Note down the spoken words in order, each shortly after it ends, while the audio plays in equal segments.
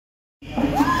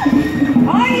Are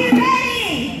you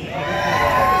ready?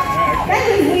 That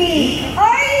was weak.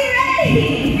 Are you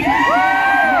ready?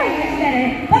 Much better.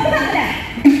 Bump the coconut.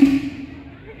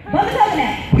 Bump the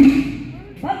coconut.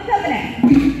 Bump the coconut.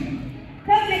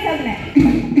 Coconut, coconut.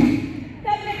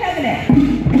 Coconut, coconut.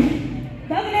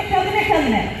 Coconut, coconut,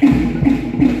 coconut.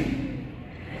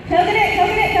 Coconut,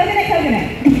 coconut, coconut, coconut.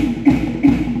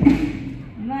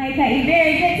 Okay,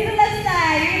 very good. To the left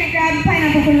side, you're going to grab the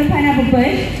pineapple from the pineapple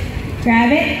bush.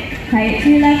 Grab it, tie it to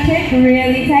your left hip,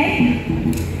 really tight.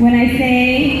 When I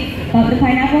say bump the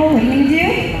pineapple, what are you going to do?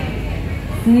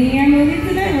 Swing your movie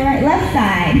to the left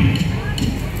side.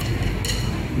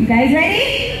 You guys ready?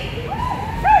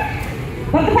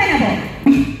 Bump the pineapple.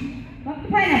 Bump the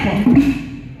pineapple.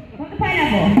 Bump the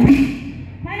pineapple.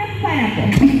 Pineapple, pineapple.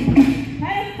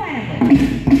 Pineapple, pineapple.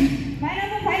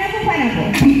 Pineapple, pineapple, pineapple.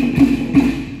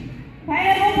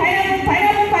 Pineapple, pineapple,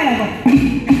 pineapple, pineapple.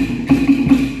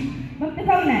 Bump the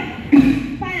coconut.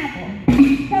 Pineapple.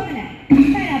 Coconut.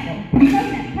 Pineapple.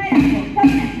 Coconut. Pineapple. Coconut. Pineapple.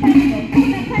 Coconut. Pineapple.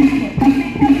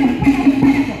 Coconut. Coconut. Pineapple.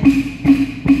 Pineapple.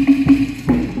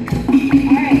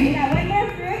 Alright, we got one more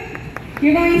fruit.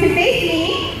 You're going to face me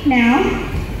now.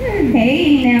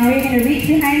 Okay, now you're going to reach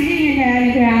behind you. You're going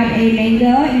to grab a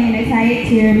mango and you're going to tie it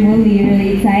to your movie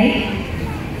really tight.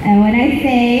 And when I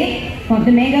say bump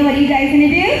the mango, what are you guys going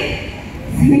to do?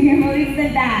 Swing your movie to the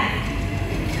back.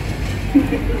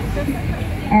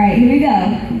 Alright, here we go.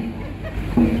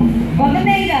 Bump the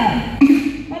mango.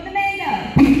 Bump the mango.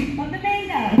 Bump the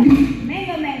mango.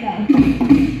 Mango, mango.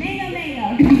 Mango, mango.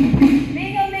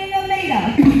 Mango, mango, mango.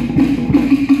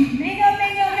 Mango,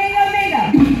 mango, mango, mango.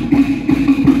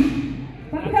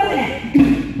 Bump the coconut.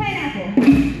 Pineapple.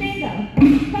 Mango.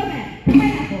 Coconut.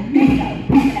 Pineapple. Mango.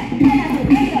 Coconut. Pineapple. Mango. Coconut. Pineapple.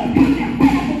 Mango. Mango.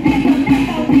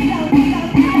 Mango. Mango. Mango.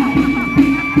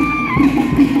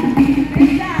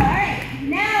 Good job. Alright.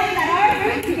 Now we got our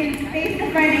fruits. You can face the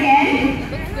front again.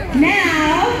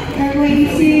 Now we're going to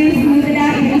smooth it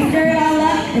out. You're going to stir it all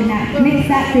up and mix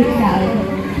that fruit salad.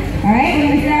 Alright, we're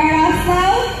going to start off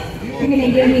slow. You're going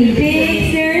to give me big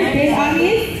stirs, big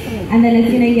armies, and then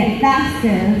it's going to get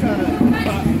faster.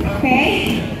 Okay?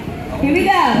 Here we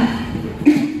go.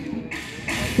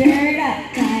 Stir it up.